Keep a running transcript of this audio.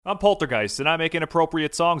I'm Poltergeist, and I make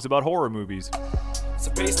inappropriate songs about horror movies. So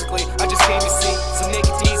basically, I just came to see some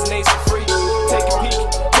naked D's and A's for free. Take a peek,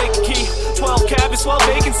 take a key. 12 cabins, 12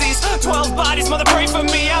 vacancies, 12 bodies, mother pray for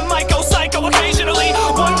me. I might go psycho occasionally.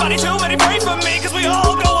 One body too many, pray for me, cause we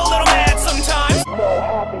all go a little mad sometimes. No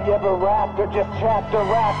happy ever after, just chapter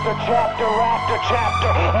after chapter after chapter.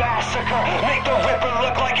 Massacre, make the Ripper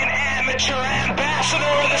look like an amateur ambassador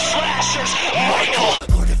of the slashers. Michael!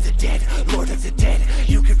 Lord of the dead, Lord of the dead.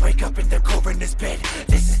 You could wake up in the coroner's bed.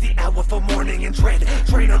 This is the hour for mourning and dread.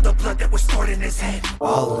 Drain all the blood that was stored in his head.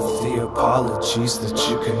 All of the apologies that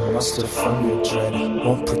you can muster from your dread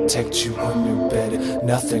won't protect you on your bed.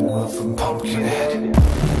 Nothing will from Pumpkinhead.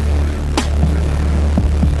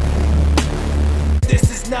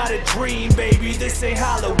 This is not a dream, baby. This ain't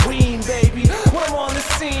Halloween, baby. When I'm on the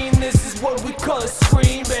scene, this is what we call a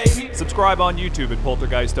scream, baby. Subscribe on YouTube at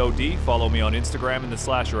Poltergeist OD. Follow me on Instagram and the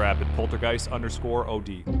Slasher app at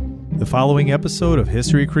Poltergeist_OD. The following episode of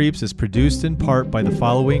History Creeps is produced in part by the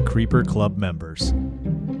following Creeper Club members: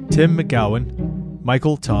 Tim McGowan,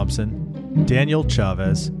 Michael Thompson, Daniel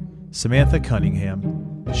Chavez, Samantha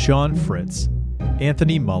Cunningham, Sean Fritz,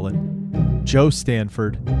 Anthony Mullen, Joe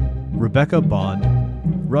Stanford, Rebecca Bond,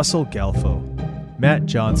 Russell Galfo, Matt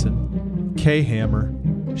Johnson, Kay Hammer,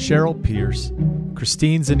 Cheryl Pierce,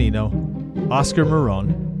 Christine Zanino, Oscar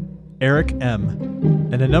Maron, Eric M.,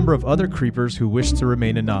 and a number of other creepers who wish to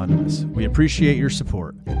remain anonymous. We appreciate your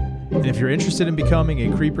support. And if you're interested in becoming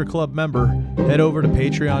a Creeper Club member, head over to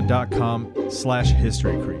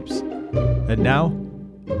patreon.com/historycreeps. And now,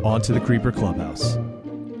 on to the Creeper Clubhouse.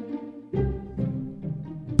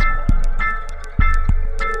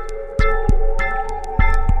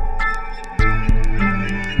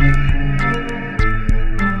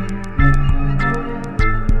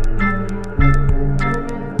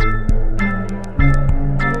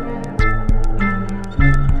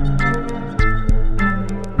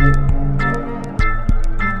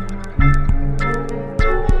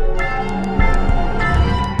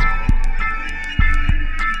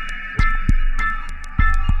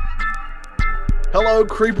 Hello,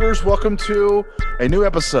 creepers. Welcome to a new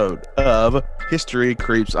episode of History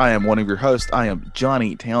Creeps. I am one of your hosts. I am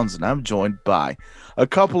Johnny Townsend. I'm joined by a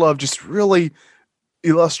couple of just really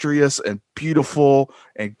illustrious and beautiful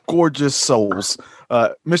and gorgeous souls.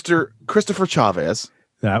 Mr. Christopher Chavez.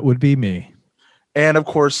 That would be me. And, of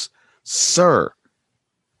course, Sir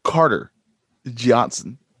Carter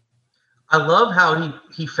Johnson. I love how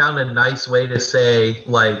he found a nice way to say,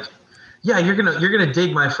 like, yeah, you're gonna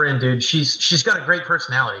dig my friend, dude. She's got a great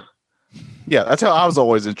personality. Yeah, that's how I was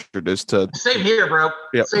always introduced to. Same here, bro.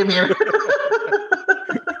 Yep. Same here.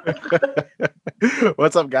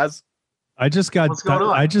 What's up, guys? I just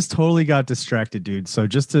totally got distracted, dude. So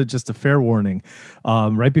just a fair warning.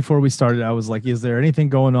 Right before we started, I was like, is there anything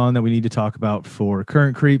going on that we need to talk about for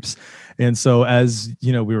current creeps? And so as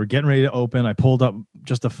you know, we were getting ready to open, I pulled up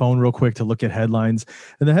just a phone real quick to look at headlines.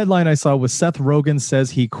 And the headline I saw was Seth Rogen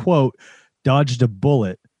says he, quote, dodged a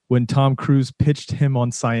bullet when Tom Cruise pitched him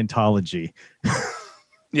on Scientology.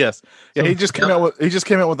 Yes. Yeah, he just came out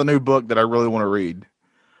with a new book that I really want to read.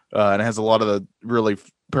 And it has a lot of the really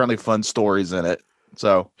apparently fun stories in it.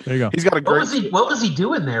 So there you go. He's got a great. What was he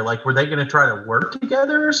doing there? Like, were they going to try to work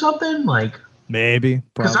together or something? Like, maybe.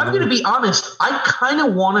 Because I'm going to be honest, I kind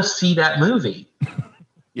of want to see that movie.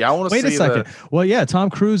 Yeah, I want to see. Wait a second. Well, yeah, Tom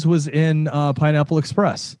Cruise was in Pineapple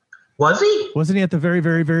Express. Was he? Wasn't he at the very,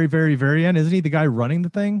 very, very, very, very end? Isn't he the guy running the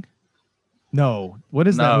thing? No. What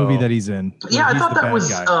is that movie that he's in? Yeah, I thought that was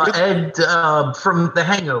Ed from The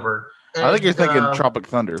Hangover. Ed, I think you're thinking Tropic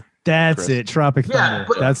Thunder. That's it, Tropic Thunder.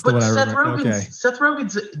 That's the one I remember. Okay. Did Seth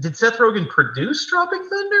Rogen produce Tropic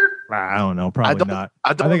Thunder? I don't know. Probably not.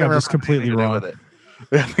 I think I'm just completely wrong with it.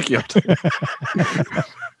 I think you have to.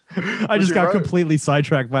 I just got completely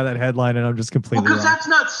sidetracked by that headline, and I'm just completely because that's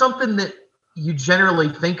not something that you generally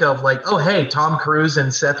think of. Like, oh, hey, Tom Cruise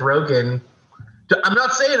and Seth Rogen. I'm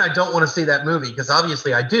not saying I don't want to see that movie because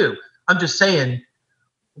obviously I do. I'm just saying,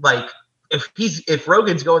 like, if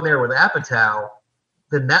Rogen's going there with Apatow,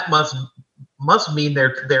 then that must mean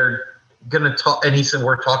they're gonna talk. And he said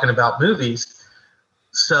we're talking about movies.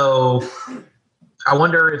 So I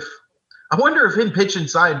wonder if him pitching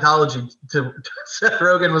Scientology to Seth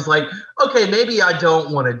Rogen was like, okay, maybe I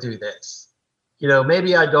don't want to do this. You know,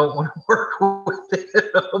 maybe I don't want to work with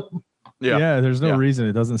him. Yeah, there's no reason.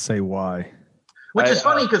 It doesn't say why. Which is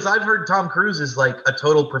funny because I've heard Tom Cruise is like a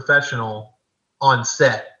total professional on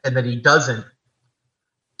set and that he doesn't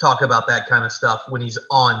talk about that kind of stuff when he's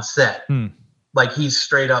on set. Like he's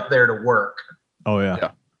straight up there to work. Oh, yeah.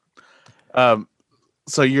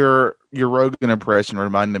 So you're your Rogan impression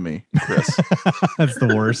reminded me, Chris. That's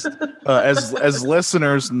the worst. As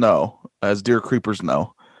listeners know, as dear creepers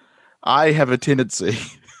know, I have a tendency,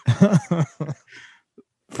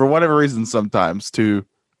 for whatever reason, sometimes to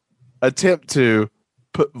attempt to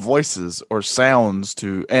put voices or sounds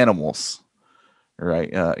to animals.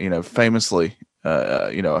 Right? Famously,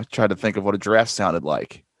 I tried to think of what a giraffe sounded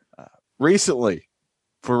like. Recently,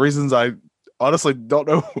 for reasons I honestly don't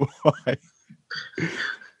know why,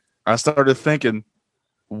 I started thinking,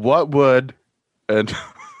 what would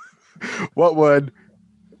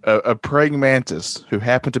a praying mantis who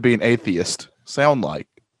happened to be an atheist sound like?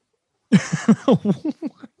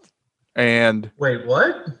 And Wait,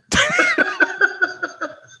 what?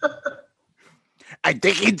 I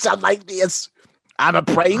think he'd sound like this. I'm a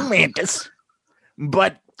praying mantis,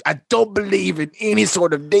 but I don't believe in any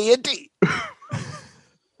sort of deity.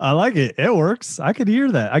 I like it. It works. I could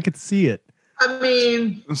hear that. I could see it. I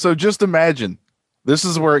mean, So just imagine. This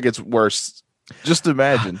is where it gets worse. Just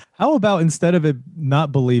imagine. How about instead of it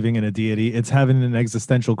not believing in a deity, it's having an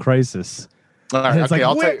existential crisis? All And right, it's okay,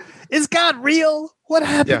 like, is God real? What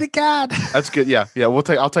happened to God? That's good. Yeah.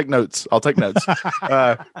 I'll take notes.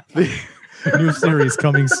 New series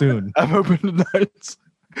coming soon. I'm open to notes.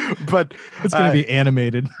 But It's going to be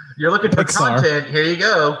animated. you're looking for Pixar. content. Here you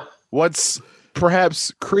go. what's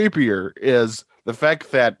perhaps creepier is the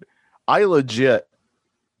fact that I legit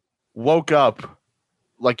woke up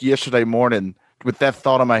like yesterday morning with that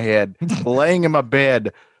thought in my head, laying in my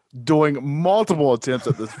bed, doing multiple attempts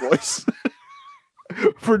at this voice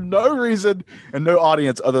for no reason and no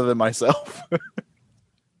audience other than myself.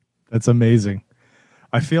 That's amazing.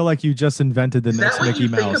 I feel like you just invented the Is next that what Mickey you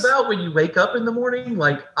think Mouse. about when you wake up in the morning?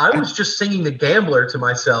 Like, I was just singing The Gambler to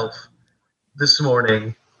myself this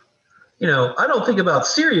morning. I don't think about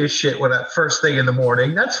serious shit when at first thing in the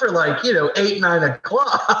morning. That's for 8, 9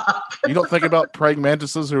 o'clock. You don't think about praying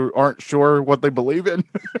mantises who aren't sure what they believe in?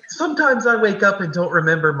 Sometimes I wake up and don't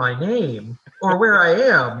remember my name or where I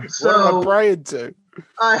am. What am I So praying to?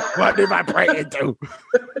 I, What am I praying to?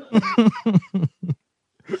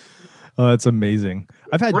 Oh, that's amazing.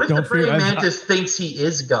 I've had what if the don't fear. praying I've- mantis thinks he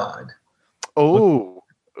is God? Oh.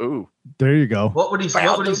 There you go. What would he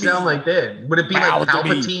Bow sound to me. like then? Would it be Bow like to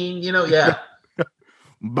me. Palpatine? Yeah.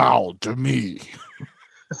 Bow to me.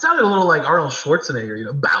 It sounded a little like Arnold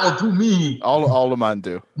Schwarzenegger. Bow to me. All of mine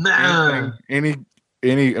do. Nah. Anything,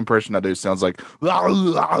 any impression I do sounds like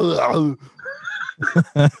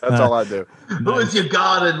that's all I do. Who is your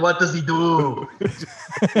God and what does he do?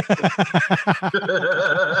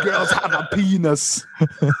 Girls have a penis.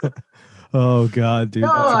 Oh God, dude. No,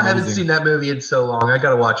 that's I haven't amazing. seen that movie in so long. I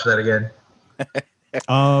got to watch that again.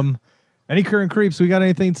 Any current creeps? We got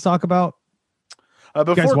anything to talk about? You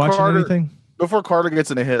guys Before watching Carter, anything? before Carter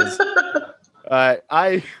gets into his,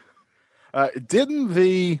 I didn't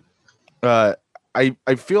the I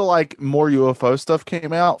feel like more UFO stuff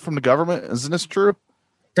came out from the government. Isn't this true?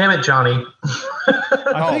 Damn it, Johnny.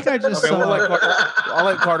 I think I just Okay, saw. I'll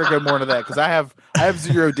let Carter go more into that because I have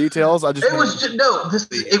zero details. I just It was just, no.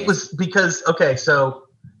 It was because so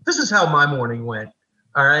this is how my morning went.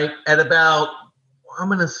 All right, at about I'm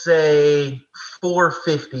gonna say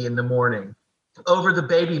 4:50 in the morning, over the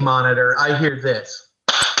baby monitor, I hear this: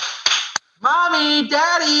 "Mommy,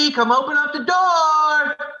 Daddy, come open up the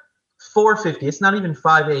door." 4:50. It's not even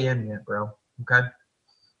 5 a.m. yet, bro. Okay,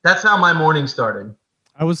 that's how my morning started.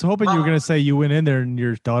 I was hoping you were going to say you went in there and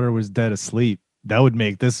your daughter was dead asleep. That would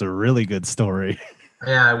make this a really good story.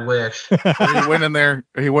 Yeah, I wish. he went in there.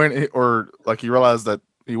 He realized that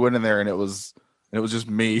he went in there and it was just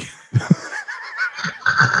me.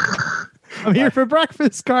 I'm here for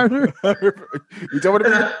breakfast, Carter. You told me to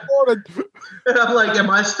be here morning. And I'm like, am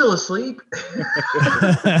I still asleep?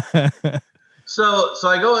 So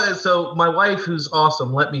I go. So my wife, who's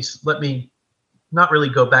awesome, let me not really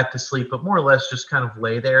go back to sleep, but more or less just kind of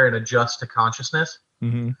lay there and adjust to consciousness.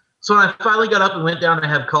 Mhm. So when I finally got up and went down to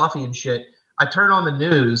have coffee and shit, I turn on the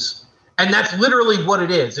news, and that's literally what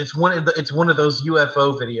it is. It's one of those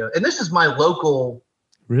UFO videos, and this is my local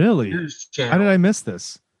Really? news channel. How did I miss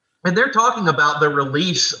this? And they're talking about the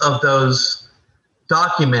release of those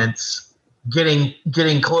documents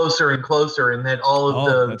getting closer and closer, and that all of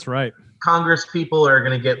the That's right. Congress people are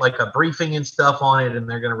going to get like a briefing and stuff on it, and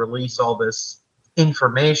they're going to release all this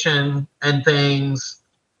information and things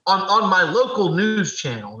on my local news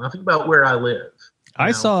channel. Nothing about where I live.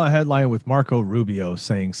 I saw a headline with Marco Rubio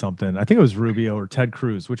saying something. I think it was Rubio or Ted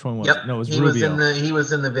Cruz. Which one was Yep, it? No, it was he Rubio.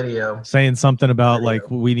 was in the video. Saying something about like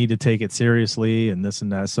we need to take it seriously and this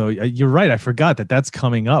and that. So you're right. I forgot that's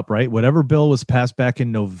coming up, right? Whatever bill was passed back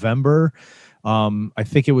in November I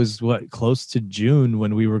think it was close to June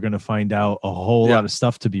when we were going to find out a whole Yeah. lot of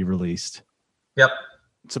stuff to be released. Yep.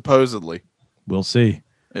 Supposedly. We'll see.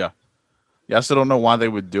 Yeah, I still don't know why they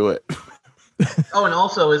would do it. Oh, and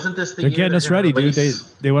also, isn't this the They're year getting they're us gonna ready, dude. release-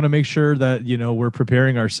 They want to make sure that, you know, we're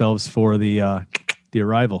preparing ourselves for the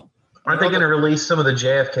arrival. Aren't they going to release some of the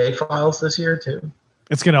JFK files this year too?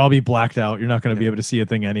 It's going to all be blacked out. You're not going to be able to see a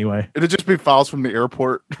thing anyway. It'd just be files from the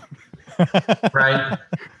airport. Right.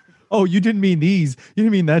 Oh, you didn't mean these. You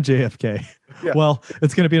didn't mean that JFK. Yeah. Well,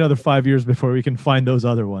 it's going to be another 5 years before we can find those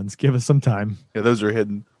other ones. Give us some time. Yeah, those are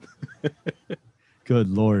hidden. Good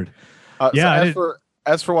Lord. So Yeah,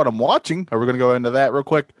 as for what I'm watching, are we going to go into that real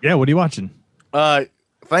quick? Yeah, what are you watching?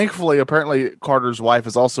 Thankfully, apparently Carter's wife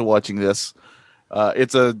is also watching this.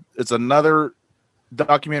 It's another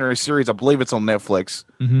documentary series. I believe it's on Netflix,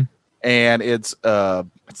 Mhm. and it's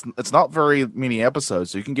not very many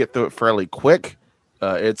episodes, so you can get through it fairly quick.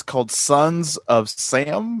 It's called Sons of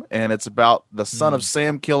Sam, and it's about the son of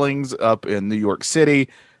Sam killings up in New York City.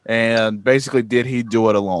 And basically, did he do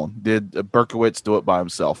it alone? Did Berkowitz do it by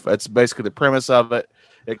himself? That's basically the premise of it.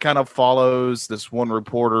 It kind of follows this one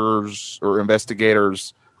reporter's or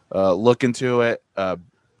investigator's look into it.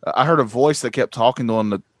 I heard a voice that kept talking doing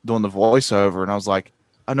the voiceover, and I was like,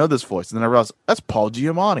 I know this voice. And then I realized that's Paul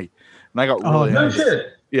Giamatti, and I got really No nice. shit.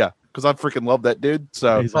 yeah, because I freaking love that dude.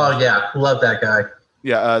 So He's Oh yeah, love that guy.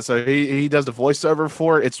 yeah, so he does the voiceover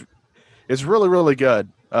for it. It's really, really good.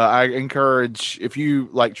 I encourage, if you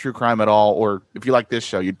like true crime at all, or if you like this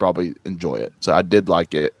show, you'd probably enjoy it. So I did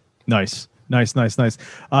like it. Nice.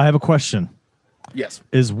 I have a question. Yes.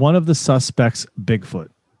 Is one of the suspects Bigfoot?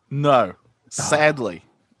 No. Sadly,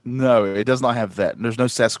 no. It does not have that. There's no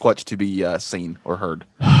Sasquatch to be seen or heard.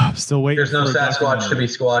 I'm still waiting. There's no for a Sasquatch to documentary. be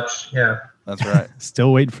squatched. Yeah. That's right.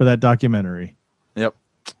 Still waiting for that documentary. Yep.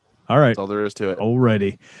 All right. That's all there is to it.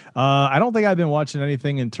 Already. I don't think I've been watching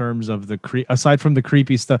anything in terms of aside from the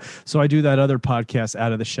creepy stuff. So I do that other podcast,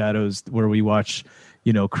 Out of the Shadows, where we watch,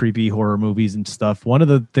 you know, creepy horror movies and stuff. One of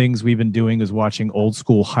the things we've been doing is watching old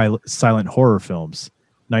school silent horror films,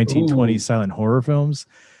 1920s silent horror films.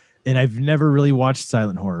 And I've never really watched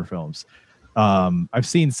silent horror films. I've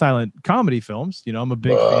seen silent comedy films. You know, I'm a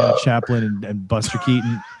big fan of Chaplin and Buster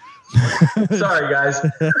Keaton. Sorry, guys.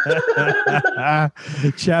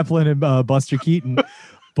 Chaplin and Buster Keaton,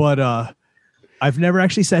 but I've never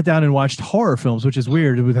actually sat down and watched horror films, which is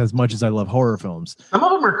weird with as much as I love horror films. Some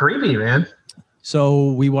of them are creepy, man.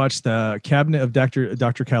 So we watched the Cabinet of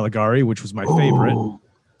Dr. Caligari, which was my favorite.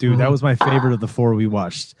 Dude, that was my favorite of the four we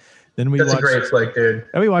watched. Then we That's watched, a great flick, dude.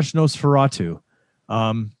 Then we watched Nosferatu.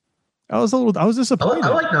 I was disappointed, I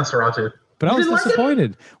like Nosferatu. but I You was didn't like it?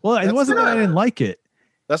 disappointed. Well, it That's wasn't that I didn't like it.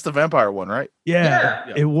 That's the vampire one, right? Yeah,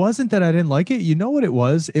 Yeah. it wasn't that I didn't like it. You know what it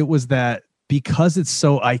was? It was that because it's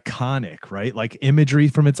so iconic, right? Like imagery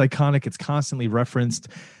from it's iconic, it's constantly referenced.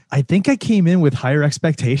 I think I came in with higher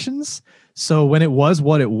expectations. So when it was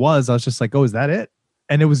what it was, I was just like, oh, is that it?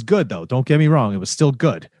 And it was good though. Don't get me wrong. It was still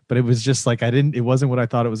good, but it was just like, it wasn't what I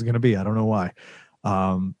thought it was going to be. I don't know why.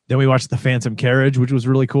 Then we watched The Phantom Carriage, which was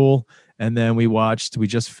really cool. And then we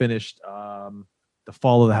just finished The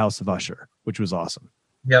Fall of the House of Usher, which was awesome.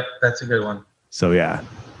 Yep, that's a good one. So yeah.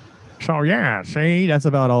 See, that's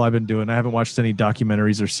about all I've been doing. I haven't watched any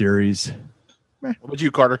documentaries or series. What about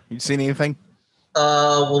you, Carter? You seen anything?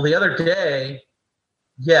 Well, the other day,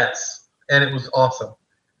 yes, and it was awesome.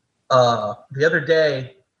 The other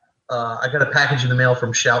day, I got a package in the mail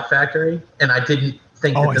from Shout Factory, and I didn't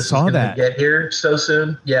think Oh, that I this was saw going to that. get here so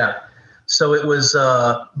soon. Yeah. So it was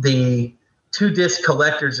the 2-disc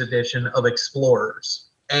collector's edition of Explorers.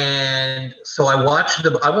 And so I watched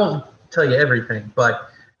I won't tell you everything, but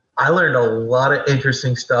I learned a lot of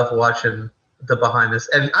interesting stuff watching the behind this.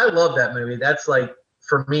 And I love that movie. That's like,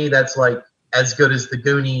 for me, that's like as good as the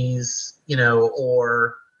Goonies, you know,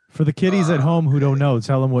 or For the kiddies at home who don't know,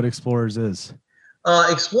 tell them what Explorers is.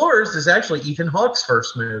 Explorers is actually Ethan Hawke's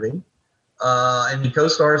first movie. And he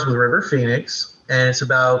co-stars with River Phoenix. And it's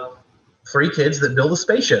about 3 kids that build a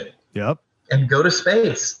spaceship Yep. and go to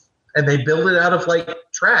space. And they build it out of like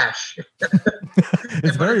trash.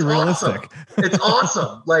 It's But very awesome. realistic. It's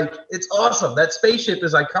awesome. Like, it's awesome. That spaceship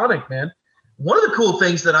is iconic, man. One of the cool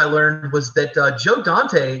things that I learned was that Joe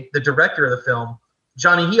Dante, the director of the film,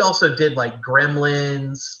 Johnny, he also did like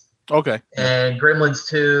Gremlins Okay. and Gremlins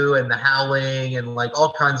 2 and The Howling and like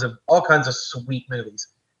all kinds of sweet movies.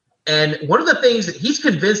 And one of the things that he's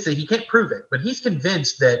convinced that he can't prove it, but he's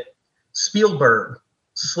convinced that Spielberg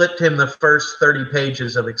slipped him the first 30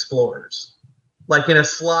 pages of Explorers. Like in a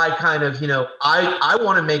sly kind of, you know, I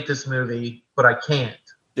want to make this movie, but I can't.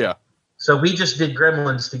 Yeah. So we just did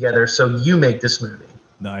Gremlins together, so you make this movie.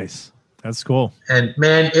 Nice. That's cool. And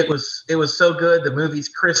man, it was so good. The movie's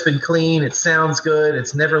crisp and clean. It sounds good.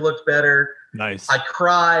 It's never looked better. Nice. I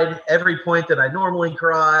cried every point that I normally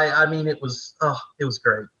cry. I mean, it was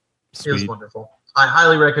great. Sweet. It was wonderful. I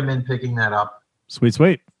highly recommend picking that up. Sweet.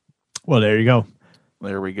 Well, there you go.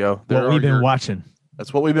 There we go. What we've been watching.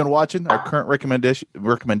 That's what we've been watching. Our current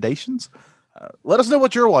recommendations. Let us know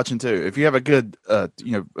what you're watching too. If you have a good, on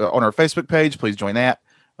our Facebook page, please join that.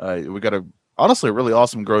 We got honestly a really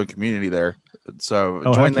awesome growing community there. So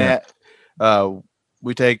join that.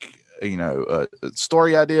 We take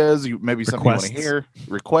story ideas, maybe something you want to hear,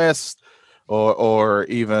 requests, or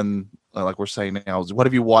even like we're saying now, what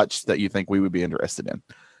have you watched that you think we would be interested in?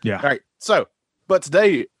 Yeah. All right. So, but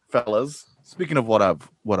today, fellas, speaking of what I've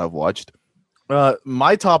watched,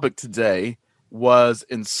 my topic today was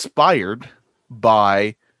inspired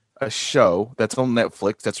by a show that's on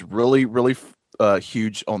Netflix that's really, really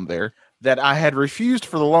huge on there that I had refused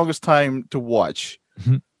for the longest time to watch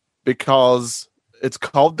because it's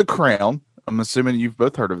called The Crown. I'm assuming you've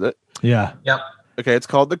both heard of it. Yeah. Yep. Okay, it's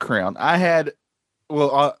called The Crown.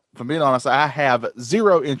 From being honest, I have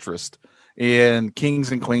zero interest in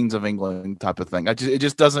kings and queens of England type of thing. It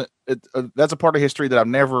just doesn't. That's a part of history that I've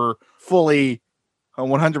never fully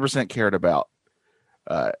 100% cared about.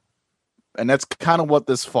 And that's kind of what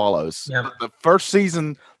this follows. Yeah. The first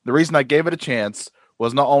season, the reason I gave it a chance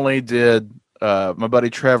was not only did my buddy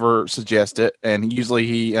Trevor suggest it, and usually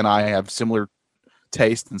he and I have similar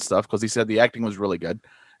taste and stuff because he said the acting was really good,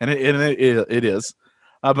 and it is.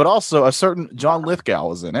 But also a certain John Lithgow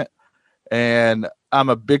was in it, and I'm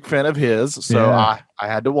a big fan of his, so I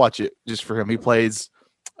had to watch it just for him. He plays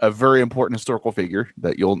a very important historical figure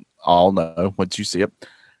that you'll all know once you see it.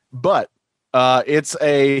 But it's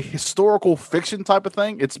a historical fiction type of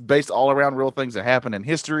thing. It's based all around real things that happen in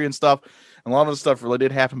history and stuff. And a lot of the stuff really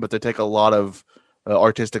did happen, but they take a lot of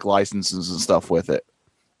artistic licenses and stuff with it.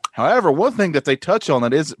 However, one thing that they touch on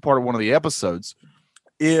that is part of one of the episodes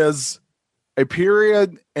is a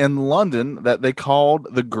period in London that they called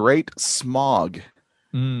the Great Smog.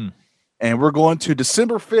 And we're going to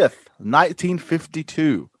December 5th,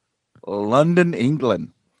 1952, London,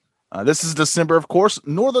 England. This is December, of course,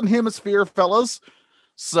 Northern Hemisphere, fellas.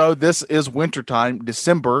 So this is wintertime,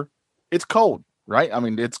 December. It's cold, right? I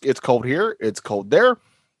mean, it's cold here. It's cold there.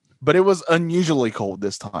 But it was unusually cold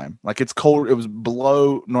this time. Like it's cold. It was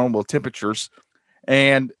below normal temperatures.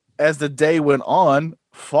 And as the day went on,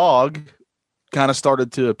 fog kind of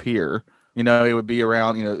started to appear. It would be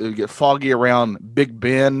around, it would get foggy around Big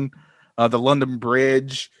Ben, the London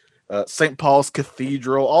Bridge, St. Paul's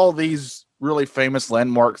Cathedral, all these really famous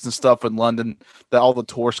landmarks and stuff in London that all the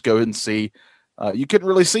tourists go and see. You couldn't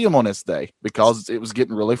really see them on this day because it was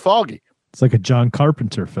getting really foggy. It's like a John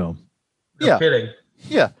Carpenter film. No kidding.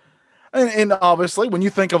 Yeah. And obviously, when you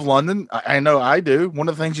think of London, I know I do, one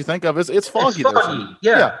of the things you think of is it's foggy. It's foggy.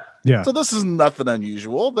 Yeah. So this is nothing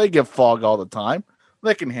unusual. They get fog all the time.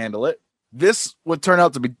 They can handle it. This would turn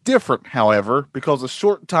out to be different, however, because a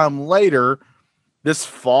short time later, this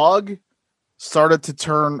fog started to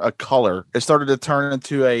turn a color. It started to turn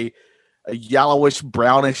into a yellowish,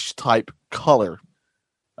 brownish type color.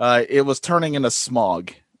 It was turning into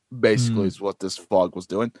smog, basically, is what this fog was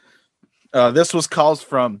doing. This was caused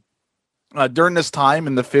from during this time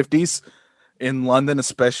in the 50s in London,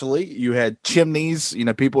 especially. You had chimneys.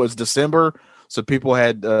 People, it's December, so people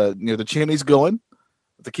had the chimneys going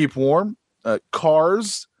to keep warm.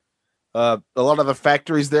 Cars. A lot of the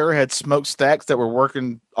factories there had smokestacks that were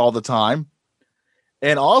working all the time.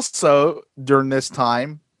 And also during this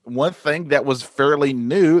time, one thing that was fairly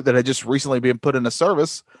new that had just recently been put into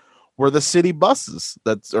service were the city buses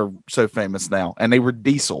that are so famous now, and they were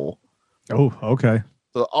diesel. Oh, okay.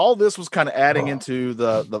 So all this was kind of adding into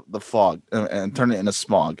the fog and turning it into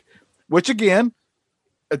smog, which again,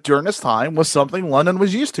 during this time was something London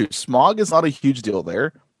was used to. Smog is not a huge deal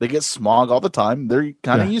there. They get smog all the time. They're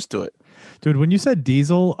kind of used to it. Dude, when you said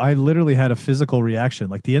diesel, I literally had a physical reaction.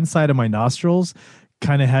 Like the inside of my nostrils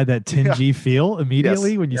kind of had that tingy feel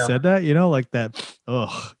immediately when you said that, like that.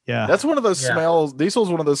 Ugh. Yeah. That's one of those smells. Diesel is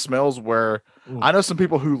one of those smells where I know some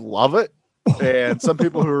people who love it and some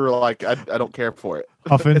people who are like, I don't care for it.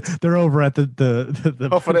 Huffing. They're over at the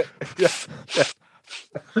huffing it. Yeah.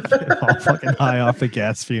 All fucking high off the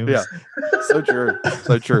gas fumes. Yeah. So true.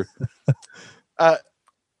 So true.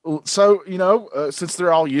 Since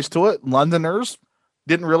they're all used to it, Londoners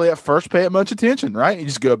didn't really at first pay it much attention, right? You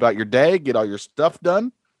just go about your day, get all your stuff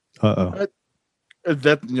done.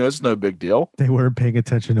 It's no big deal. They weren't paying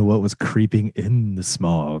attention to what was creeping in the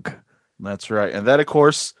smog. That's right. And that, of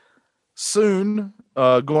course, soon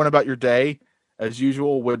going about your day as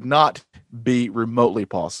usual would not be remotely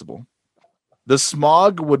possible. the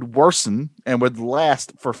smog would worsen and would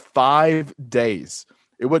last for 5 days.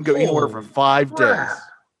 It wouldn't go anywhere for 5 days.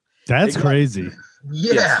 That's crazy.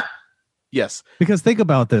 Yeah. Yes. Because think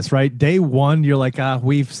about this, right? Day one, you're like,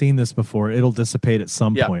 we've seen this before. It'll dissipate at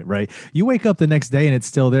some Yeah. point, right? You wake up the next day and it's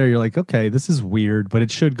still there. You're like, okay, this is weird, but it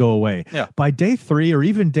should go away. Yeah. By day 3 or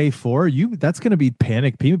even day 4, that's going to be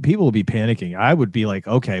panic. People will be panicking. I would be like,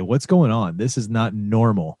 okay, what's going on? This is not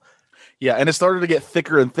normal. Yeah, and it started to get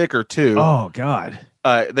thicker and thicker too. Oh God.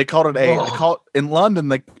 They called it in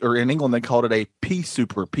London or in England they called it a pea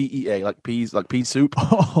souper, PEA, like peas, like pea soup.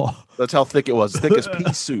 Oh. That's how thick it was, thick as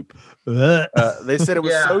pea soup. They said it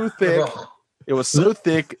was so thick. It was so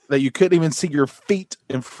thick that you couldn't even see your feet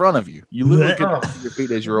in front of you. You literally couldn't see your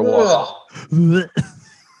feet as you were walking.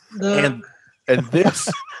 And this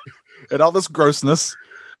and all this grossness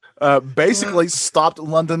basically stopped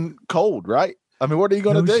London cold, right? I mean, what are you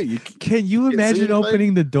going to do? Can you imagine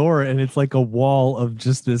opening the door and it's like a wall of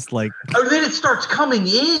just this like... Oh, then it starts coming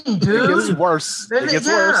in, dude. It gets worse. Worse.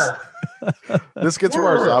 This gets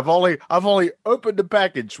worse. I've only opened the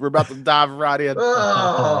package. We're about to dive right in.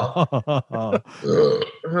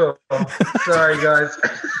 Sorry, guys.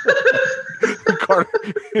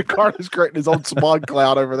 Carter's creating his own smog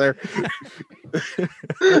cloud over there.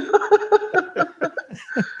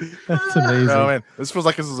 That's amazing. Oh man, this feels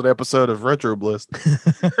like this is an episode of Retro Bliss.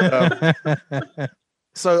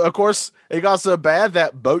 So of course it got so bad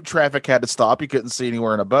that boat traffic had to stop. You couldn't see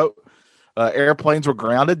anywhere in a boat. Airplanes were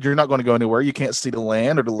grounded. You're not going to go anywhere. You can't see the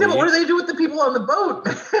land or the land. But what do they do with the people on the boat?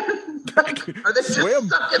 Are they just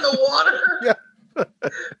stuck in the water? Yeah.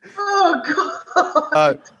 Oh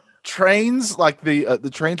god. Trains, like the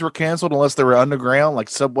trains were canceled unless they were underground, like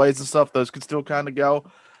subways and stuff. Those could still kind of go,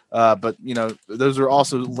 but those are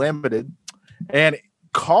also limited. And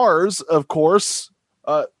cars, of course,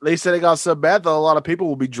 they said it got so bad that a lot of people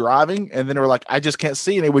will be driving, and then they were like, "I just can't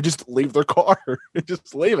see," and they would just leave their car,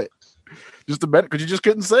 just leave it, just a bit because you just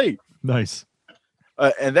couldn't see. Nice.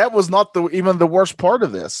 And that was not even the worst part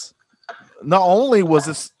of this. Not only was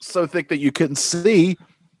this so thick that you couldn't see,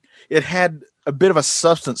 it had a bit of a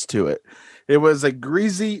substance to it. It was a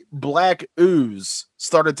greasy black ooze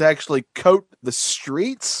started to actually coat the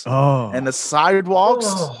streets and the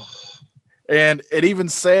sidewalks. And it even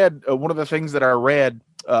said, one of the things that I read,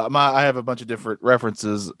 I have a bunch of different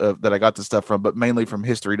references that I got this stuff from, but mainly from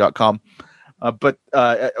history.com. But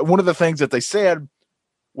one of the things that they said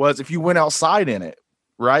was if you went outside in it,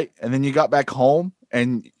 right, and then you got back home,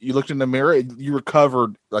 and you looked in the mirror, you were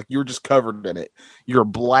covered, like you were just covered in it. You're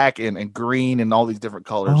black and green and all these different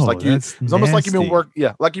colors. It's almost like you've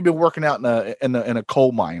been working out in a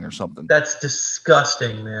coal mine or something. That's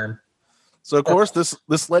disgusting, man. So of course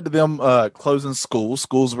this led to them closing schools.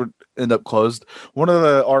 Schools would end up closed. One of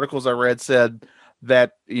the articles I read said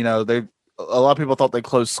that a lot of people thought they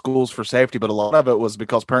closed schools for safety, but a lot of it was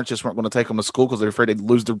because parents just weren't going to take them to school because they're afraid they'd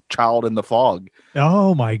lose their child in the fog.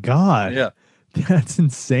 Oh my God. Yeah. That's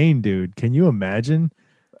insane, dude. Can you imagine?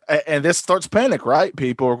 And this starts panic, right?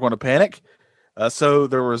 People are going to panic. So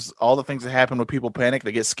there was all the things that happen when people panic.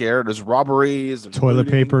 They get scared. There's robberies. Toilet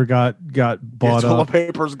paper got bought up. Toilet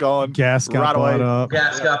paper's gone. Gas got bought up.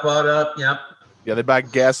 Gas got bought up. Yep. Yeah, they buy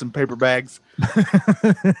gas in paper bags.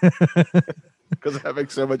 Because that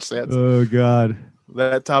makes so much sense. Oh, God.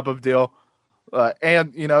 That type of deal.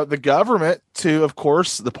 And, the government, too, of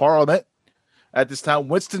course, the parliament, at this time,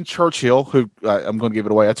 Winston Churchill, who I'm going to give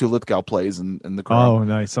it away, Atu Lithgow plays in the Crown. Oh,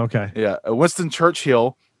 nice. Okay. Yeah. Winston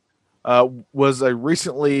Churchill was a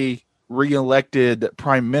recently re-elected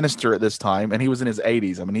prime minister at this time, and he was in his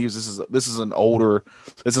 80s. I mean,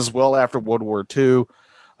 this is well after World War II.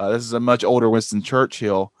 This is a much older Winston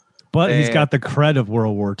Churchill. But he's got the cred of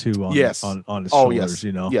World War II on his shoulders,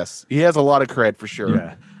 Yes. He has a lot of cred for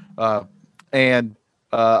sure. Yeah. And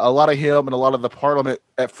a lot of him and a lot of the parliament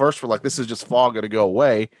at first were like, this is just fog, going to go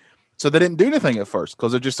away. So they didn't do anything at first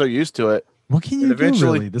because they're just so used to it. What can you do,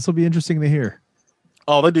 really? This will be interesting to hear.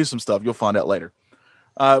 Oh, they do some stuff. You'll find out later.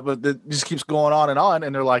 But it just keeps going on.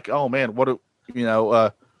 And they're like, oh, man, and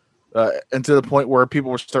to the point where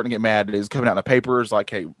people were starting to get mad. It was coming out in the papers like,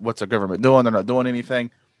 hey, what's the government doing? They're not doing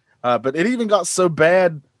anything. But it even got so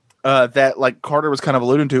bad that, like Carter was kind of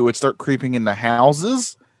alluding to, it would start creeping into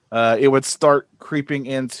houses. It would start creeping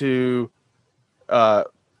into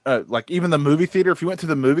like even the movie theater. If you went to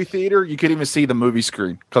the movie theater, you couldn't even see the movie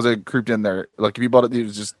screen because it creeped in there. Like if you bought it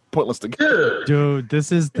was just pointless to get. Dude,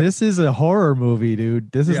 this is a horror movie,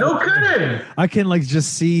 dude. This is no kidding. I can like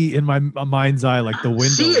just see in my mind's eye like the window.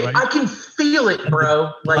 See it. Right? I can feel it,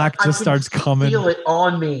 bro. Like black just starts coming. Feel it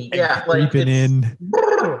on me. Yeah, like creeping in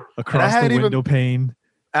across the window pane.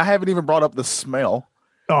 I haven't even brought up the smell.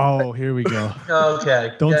 Oh, here we go.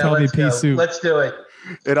 Okay. Don't tell me let's pea go. soup. Let's do it.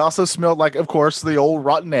 It also smelled like, of course, the old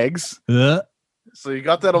rotten eggs. Ugh. So you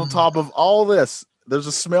got that on top of all this. There's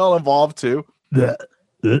a smell involved too. Ugh.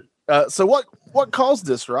 So what caused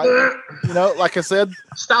this, right? You know, like I said.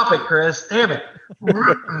 Stop it, Chris. Damn it.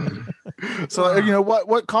 So you know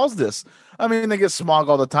what caused this? I mean, they get smog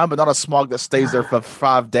all the time, but not a smog that stays there for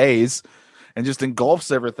 5 days and just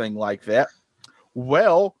engulfs everything like that.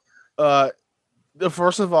 Well,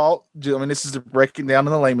 first of all, I mean, this is breaking down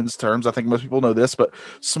in the layman's terms. I think most people know this, but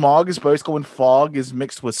smog is basically when fog is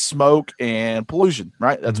mixed with smoke and pollution,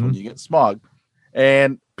 right? That's when you get smog.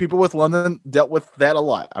 And people with London dealt with that a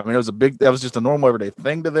lot. I mean, that was just a normal everyday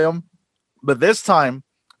thing to them. But this time,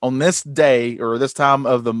 on this day or this time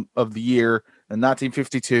of the year in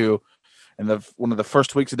 1952, and one of the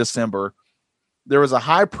first weeks of December, there was a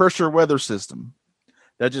high pressure weather system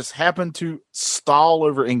that just happened to stall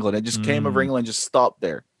over England. It just came over England and just stopped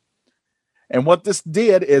there. And what this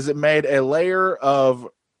did is it made there's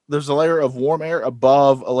a layer of warm air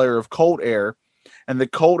above a layer of cold air, and the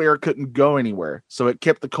cold air couldn't go anywhere. So it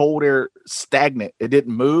kept the cold air stagnant. It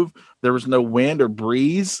didn't move. There was no wind or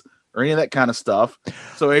breeze or any of that kind of stuff.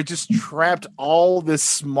 So it just trapped all this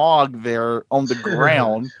smog there on the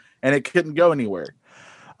ground, and it couldn't go anywhere.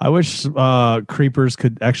 I wish creepers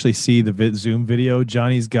could actually see the Zoom video.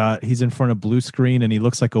 He's in front of blue screen and he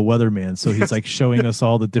looks like a weatherman. So he's like showing us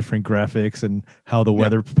all the different graphics and how the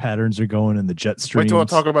weather patterns are going and the jet streams. Wait till I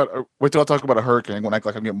talk about a hurricane when I act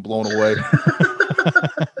like I'm getting blown away.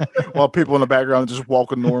 While people in the background are just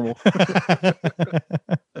walking normal.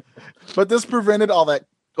 But this prevented all that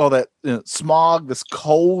smog, this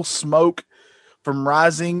coal smoke from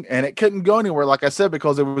rising, and it couldn't go anywhere, like I said,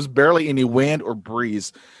 because there was barely any wind or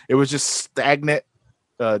breeze. It was just stagnant,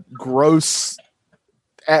 gross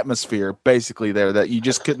atmosphere, basically, there that you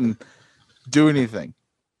just couldn't do anything.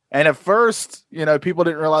 And at first, people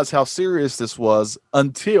didn't realize how serious this was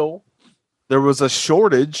until there was a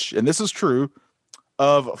shortage, and this is true,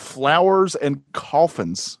 of flowers and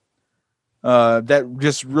coffins. That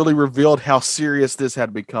just really revealed how serious this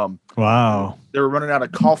had become. Wow. They were running out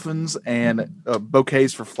of coffins and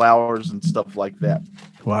bouquets for flowers and stuff like that.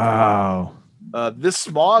 Wow. This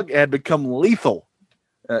smog had become lethal,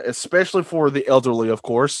 especially for the elderly, of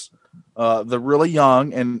course, the really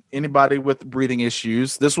young and anybody with breathing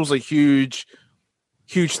issues. This was a huge,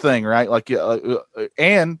 huge thing, right?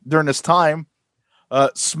 And during this time,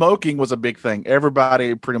 smoking was a big thing.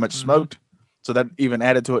 Everybody pretty much smoked. So that even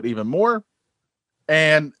added to it even more.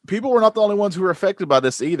 And people were not the only ones who were affected by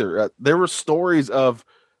this either. There were stories of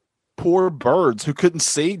poor birds who couldn't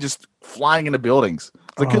see, just flying into buildings.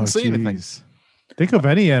 They couldn't see anything. Think of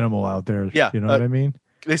any animal out there. Yeah. You know what I mean?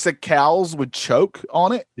 They said cows would choke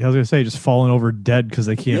on it. Yeah, I was going to say, just falling over dead because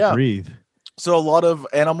they can't breathe. So a lot of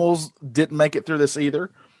animals didn't make it through this either.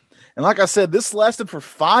 And like I said, this lasted for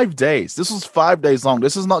 5 days. This was 5 days long.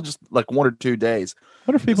 This is not just like 1 or 2 days.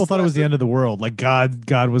 What if people thought it was the end of the world? Like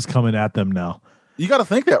God was coming at them now. You got to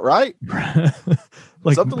think that, right?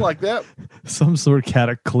 Like something like that. Some sort of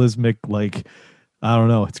cataclysmic, I don't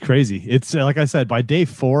know. It's crazy. It's like I said, by day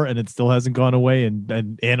 4 and it still hasn't gone away,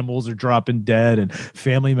 and animals are dropping dead and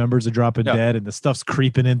family members are dropping dead, and the stuff's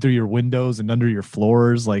creeping in through your windows and under your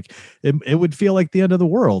floors. Like it would feel like the end of the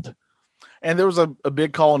world. And there was a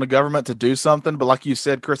big call on the government to do something. But like you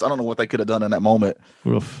said, Chris, I don't know what they could have done in that moment.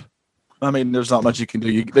 Oof. I mean, there's not much you can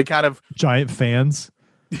do. They kind of giant fans.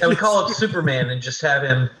 Yeah, we call it Superman and just have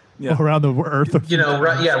him around the earth.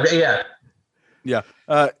 Right? Yeah. Yeah.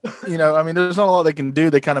 I mean, there's not a lot they can do.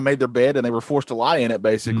 They kind of made their bed and they were forced to lie in it,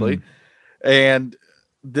 basically. And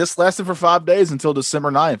this lasted for 5 days until December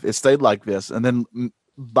 9th. It stayed like this. And then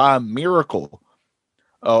by miracle,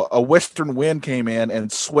 a western wind came in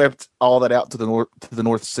and swept all that out to the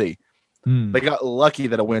North Sea. They got lucky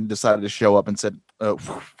that a wind decided to show up and said,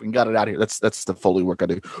 and got it out of here. That's the Foley work I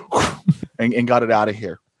do. and got it out of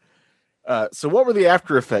here. So what were the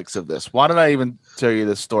after effects of this? Why did I even tell you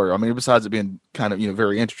this story? I mean, besides it being kind of,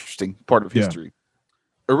 very interesting part of history.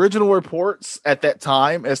 Original reports at that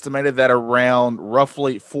time estimated that around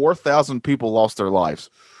roughly 4,000 people lost their lives.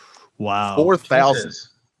 Wow. 4,000.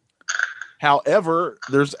 However,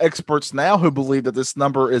 there's experts now who believe that this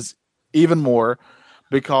number is even more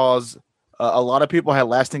because a lot of people had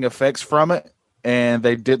lasting effects from it and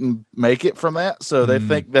they didn't make it from that. So they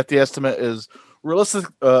think that the estimate is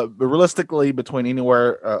realistically between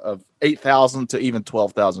anywhere of 8,000 to even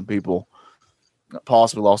 12,000 people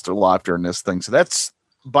possibly lost their life during this thing. So that's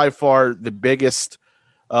by far the biggest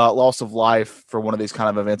loss of life for one of these kind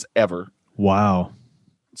of events ever. Wow.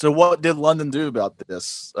 So what did London do about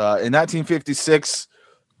this? In 1956,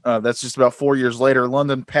 That's just about 4 years later.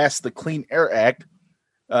 London passed the Clean Air Act,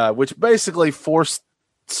 which basically forced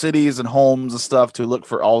cities and homes and stuff to look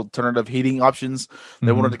for alternative heating options.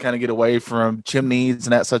 They wanted to kind of get away from chimneys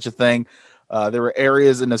and that such a thing. There were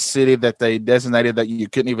areas in the city that they designated that you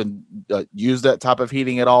couldn't even use that type of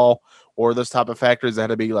heating at all, or those type of factories that had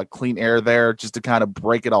to be like clean air there just to kind of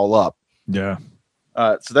break it all up. Yeah.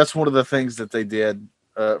 So that's one of the things that they did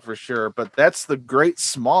for sure. But that's the Great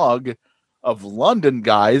Smog of London,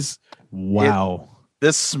 guys. Wow.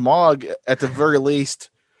 This smog, at the very least,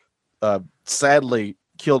 sadly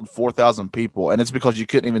killed 4,000 people, and it's because you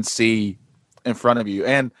couldn't even see in front of you.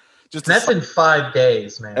 And that's in 5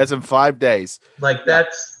 days, man. That's in 5 days. Like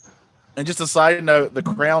that's. And just a side note, the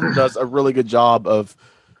Crown does a really good job of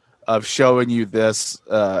showing you this,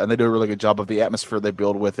 and they do a really good job of the atmosphere they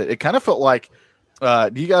build with it. It kind of felt like,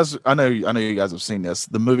 do you guys? I know you guys have seen this.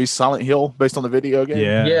 The movie Silent Hill, based on the video game.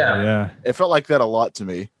 Yeah. It felt like that a lot to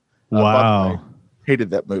me. Wow.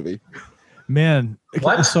 Hated that movie. Man.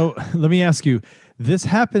 What? So let me ask you. This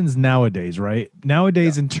happens nowadays, right?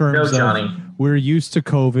 Nowadays, in terms of we're used to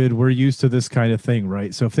COVID, we're used to this kind of thing,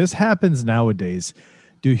 right? So if this happens nowadays,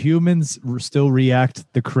 do humans still react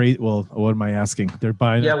the crazy? Well, what am I asking? They're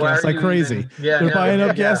buying up gas like crazy. They're buying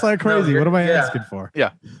up gas like crazy. What am I asking for?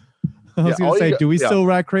 Yeah. I was going to say, do we still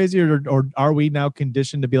react crazy, or are we now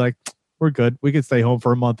conditioned to be like, we're good. We can stay home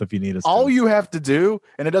for a month if you need us. All you have to do,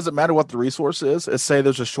 and it doesn't matter what the resource is say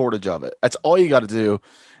there's a shortage of it. That's all you got to do.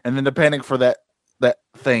 And then the panic for that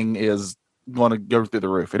thing is going to go through the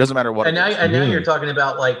roof. It doesn't matter what. And now you're talking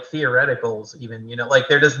about like theoreticals, even, like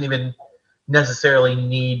there doesn't even necessarily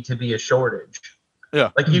need to be a shortage.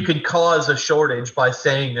 Yeah. Like you could cause a shortage by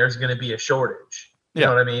saying there's going to be a shortage. You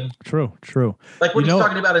know what I mean? True. Like what he's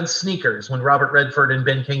talking about in Sneakers, when Robert Redford and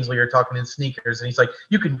Ben Kingsley are talking in Sneakers, and he's like,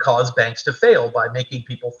 you can cause banks to fail by making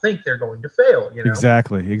people think they're going to fail.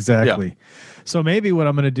 Exactly. Yeah. So maybe what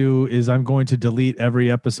I'm going to do is I'm going to delete every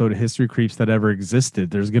episode of History Creeps that ever existed.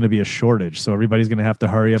 There's going to be a shortage, so everybody's going to have to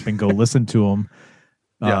hurry up and go listen to them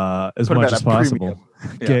as much as possible.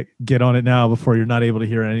 Get on it now before you're not able to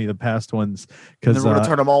hear any of the past ones, because we're going to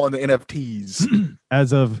turn them all into NFTs.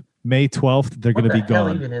 As of May 12th, they're going to be gone.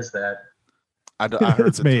 What even is that? I heard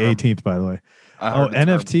it's May 18th, by the way.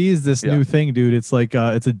 NFT is this new thing, dude. It's like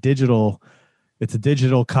it's a digital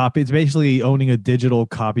copy. It's basically owning a digital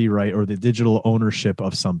copyright or the digital ownership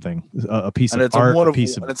of something, a piece of art,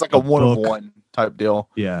 it's like a one of one type deal.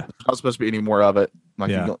 Yeah, there's not supposed to be any more of it.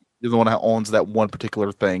 Like you're the one that owns that one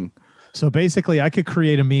particular thing. So basically, I could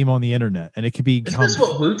create a meme on the internet, and it could be. Isn't this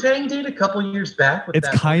what Wu-Tang did a couple years back? It's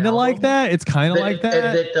kind of like that. It's kind of like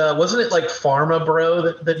that. Wasn't it like Pharma Bro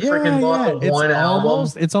that freaking bought the one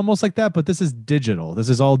album? It's almost like that, but this is digital. This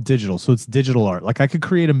is all digital, so it's digital art. Like I could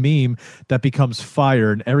create a meme that becomes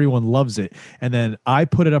fire, and everyone loves it, and then I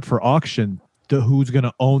put it up for auction. Who's going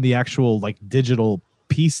to own the actual like digital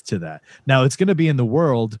piece to that? Now it's going to be in the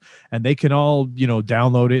world, and they can all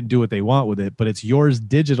download it and do what they want with it, but it's yours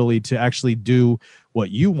digitally to actually do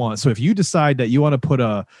what you want. So if you decide that you want to put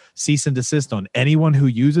a cease and desist on anyone who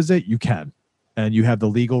uses it, you can, and you have the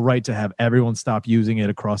legal right to have everyone stop using it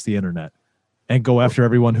across the internet and go after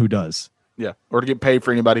everyone who does. Yeah, or to get paid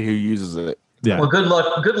for anybody who uses it. Yeah. Well, good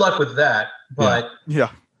luck with that. But yeah.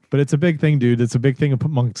 But it's a big thing, dude. It's a big thing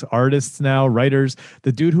amongst artists now, writers.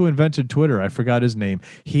 The dude who invented Twitter, I forgot his name.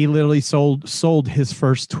 He literally sold his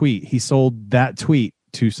first tweet. He sold that tweet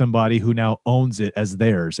to somebody who now owns it as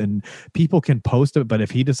theirs. And people can post it, but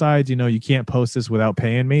if he decides, you can't post this without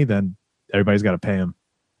paying me, then everybody's got to pay him.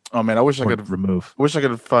 Oh man, I wish I could remove. Wish I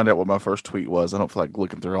could find out what my first tweet was. I don't feel like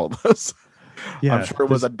looking through all this. Yeah, I'm sure it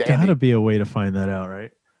was a dandy. Gotta be a way to find that out,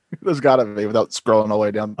 right? There's gotta be without scrolling all the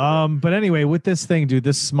way down. But anyway, with this thing, dude,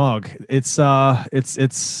 this smog, it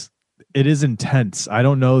is intense. I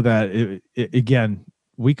don't know that again,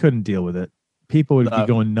 we couldn't deal with it. People would be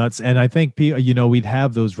going nuts. And I think we'd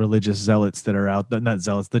have those religious zealots that are out, not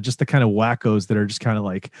zealots, they're just the kind of wackos that are just kind of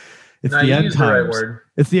like, it's the end times.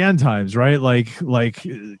 It's the end times, right? Like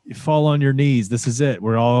fall on your knees. This is it.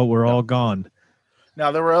 We're all gone.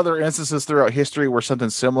 Now there were other instances throughout history where something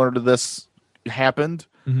similar to this happened.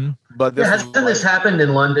 Mm-hmm. But hasn't this happened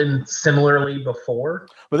in London similarly before?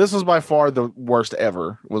 But this was by far the worst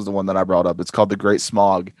ever. Was the one that I brought up. It's called the Great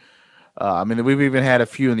Smog. I mean, we've even had a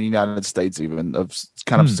few in the United States, even of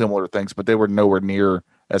kind of similar things, but they were nowhere near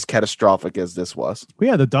as catastrophic as this was. We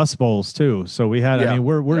had the Dust Bowls too, so we had. I mean,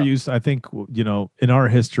 we're used. I think in our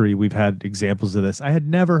history, we've had examples of this. I had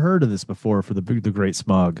never heard of this before for the Great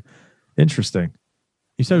Smog. Interesting.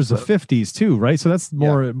 You said it was the 50s too, right? So that's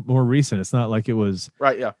more recent. It's not like it was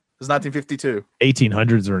right. Yeah, it was 1952,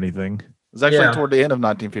 1800s or anything. was actually Yeah. toward the end of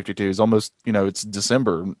 1952. It's almost, it's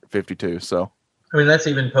December 52. So I mean, that's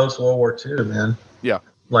even post World War II, man. yeah,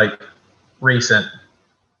 Like recent.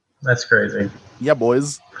 That's crazy. yeah,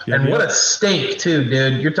 boys. And what a stink too,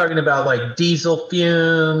 dude. You're talking about like diesel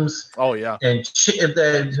fumes Oh yeah, and shit.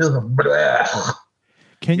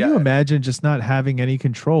 Can you Yeah. imagine just not having any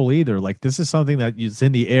control either? Like this is something that is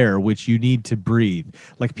in the air, which you need to breathe.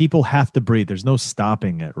 Like people have to breathe. There's no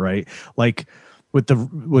stopping it, right? Like with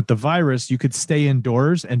the virus, you could stay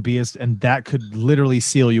indoors and and that could literally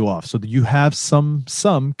seal you off. So that you have some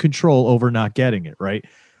control over not getting it, right?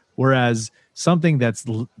 Whereas something that's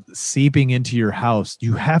seeping into your house,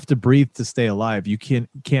 you have to breathe to stay alive. You can't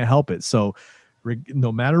help it. So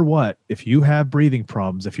no matter what, if you have breathing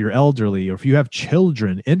problems, if you're elderly, or if you have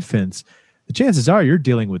children, infants, the chances are you're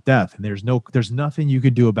dealing with death, and there's nothing you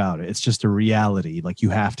can do about it. It's just a reality. Like you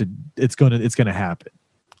have to. It's gonna happen.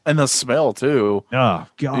 and the smell too. Oh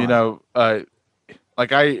God.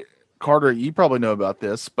 Carter, you probably know about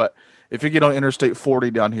this, but if you get on Interstate 40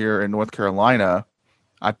 down here in North Carolina,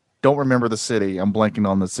 I don't remember the city. I'm blanking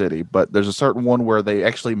on the city, but there's a certain one where they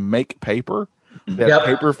actually make paper. They have Yep.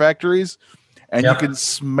 paper factories, and Yep. you can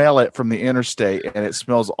smell it from the interstate, and it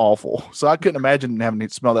smells awful. So I couldn't imagine having to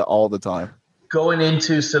smell that all the time. Going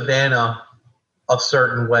into Savannah a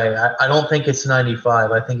certain way. I don't think it's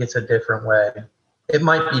 95. I think it's a different way. It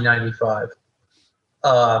might be 95.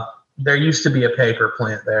 There used to be a paper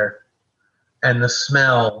plant there, and the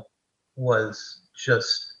smell was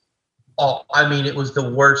just it was the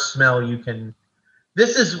worst smell you can.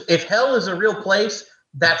 If hell is a real place,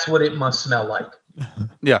 that's what it must smell like.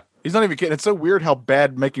 Yeah, he's not even kidding. It's so weird how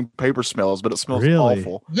bad making paper smells, but it smells Really?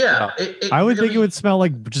 awful. Yeah. I would think it would smell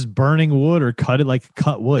like just burning wood or cut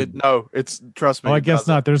wood. Trust me. Oh, I it guess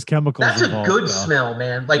doesn't. not. There's chemicals That's a involved, good though. smell,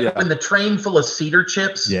 man. Like Yeah. when the train full of cedar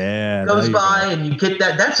chips Yeah, goes there you by go. and you get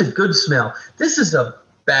that. That's a good smell. This is a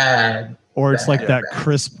bad. Or it's like bad. that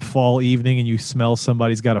crisp fall evening and you smell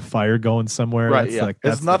somebody's got a fire going somewhere. Right, That's yeah. that's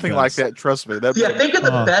It's the nothing like best. that. Trust me. That'd Yeah, be- think of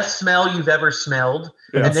the Oh. best smell you've ever smelled,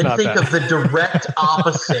 Yeah, and it's then not think bad. of the direct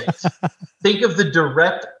opposite. Think of the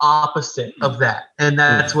direct opposite of that, and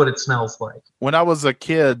that's what it smells like. When I was a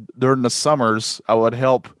kid during the summers, I would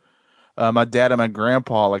help my dad and my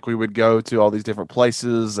grandpa. Like we would go to all these different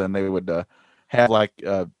places, and they would have like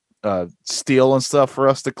steel and stuff for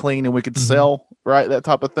us to clean, and we could sell, right? That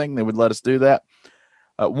type of thing. They would let us do that.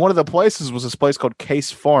 One of the places was this place called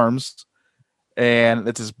Case Farms, and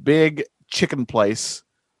it's this big chicken place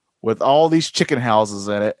with all these chicken houses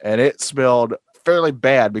in it, and it smelled fairly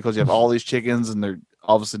bad because you have all these chickens, and they're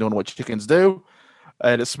obviously doing what chickens do,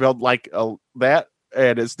 and it smelled like that,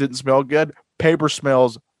 and it didn't smell good. Paper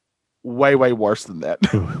smells way worse than that.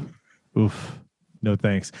 Oof. No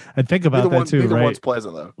thanks. And think about that too, neither right? one's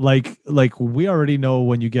pleasant though. Like we already know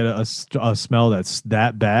when you get a smell that's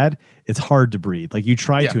that bad, it's hard to breathe. Like you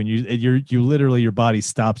try to, and you literally your body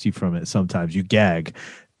stops you from it. Sometimes you gag.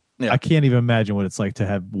 Yeah. I can't even imagine what it's like to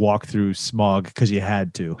have walk through smog because you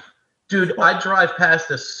had to. Dude, I drive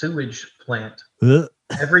past a sewage plant Ugh.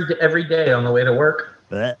 every day on the way to work.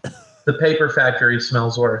 Blech. The paper factory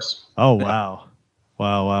smells worse. Oh wow.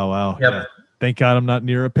 Wow. Yep. Yeah. Thank God I'm not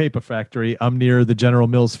near a paper factory. I'm near the General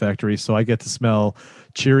Mills factory, so I get to smell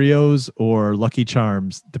Cheerios or Lucky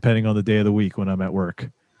Charms, depending on the day of the week when I'm at work.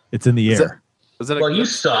 It's in the air. Is that Well, you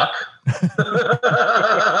suck.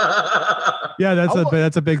 Yeah,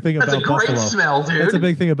 that's a big thing That's about a great Buffalo. smell, dude. That's a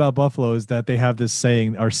big thing about Buffalo is that they have this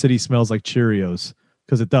saying, "Our city smells like Cheerios,"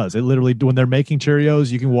 because it does. It literally, when they're making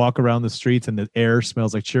Cheerios, you can walk around the streets and the air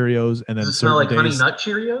smells like Cheerios. And then Does it smell like certain Honey days, Nut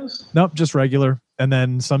Cheerios? nope, just regular. And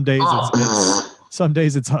then some days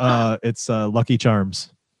it's Lucky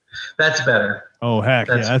Charms. That's better. Oh heck,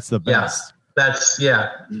 That's- yeah, that's the yeah. best.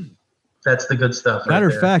 That's the good stuff. Matter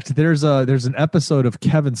right of there. fact, there's an episode of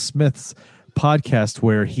Kevin Smith's podcast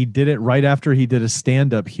where he did it right after he did a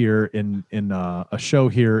stand-up here in a show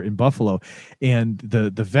here in Buffalo, and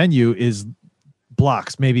the venue is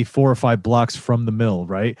blocks, maybe 4 or 5 blocks from the mill,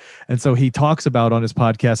 right? And so he talks about on his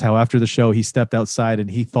podcast how after the show he stepped outside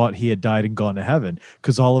and he thought he had died and gone to heaven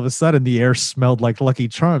because all of a sudden the air smelled like Lucky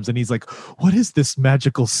Charms, and he's like, "What is this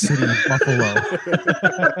magical city, Buffalo?"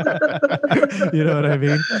 You know what I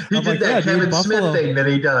mean? He I'm did like, that "Yeah, dude, Kevin Buffalo- Smith thing that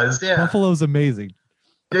he does. Yeah. Buffalo's amazing."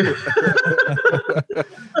 Dude.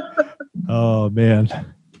 Oh man.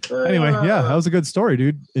 Anyway, yeah, that was a good story,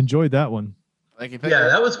 dude. Enjoyed that one. Thank you. Yeah,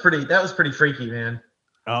 that was pretty freaky, man.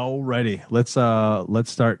 Alrighty, let's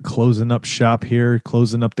start closing up shop here,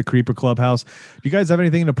 closing up the Creeper Clubhouse. Do you guys have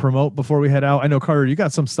anything to promote before we head out? I know, Carter, you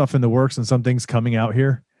got some stuff in the works and some things coming out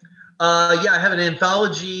here. Yeah, I have an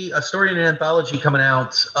anthology, a story in an anthology coming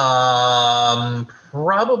out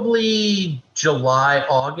probably July,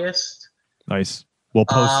 August. Nice. We'll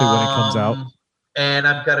post it when it comes out. And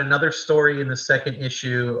I've got another story in the second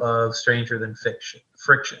issue of Stranger Than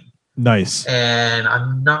Friction. Nice. And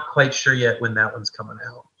I'm not quite sure yet when that one's coming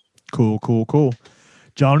out. Cool.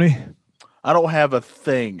 Johnny? I don't have a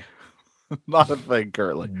thing. Not a thing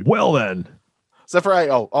currently. Well then. Except for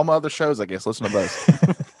all my other shows, I guess. Listen to those.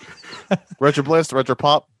 Retro Bliss, Retro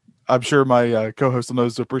Pop. I'm sure my co-host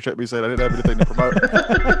knows to appreciate me saying I didn't have anything to promote.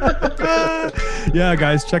 Yeah,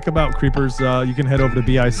 guys, check them out, Creepers. You can head over to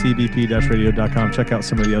bicbp-radio.com. Check out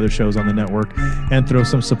some of the other shows on the network and throw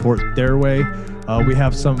some support their way. We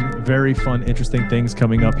have some very fun, interesting things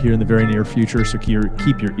coming up here in the very near future, so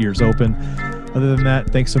keep your ears open. Other than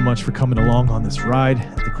that, thanks so much for coming along on this ride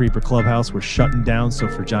at the Creeper Clubhouse. We're shutting down. So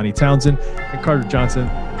for Johnny Townsend and Carter Johnson,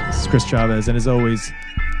 this is Chris Chavez. And as always,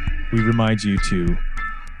 we remind you to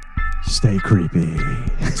stay creepy.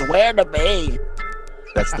 Swear to me.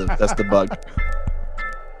 That's the bug.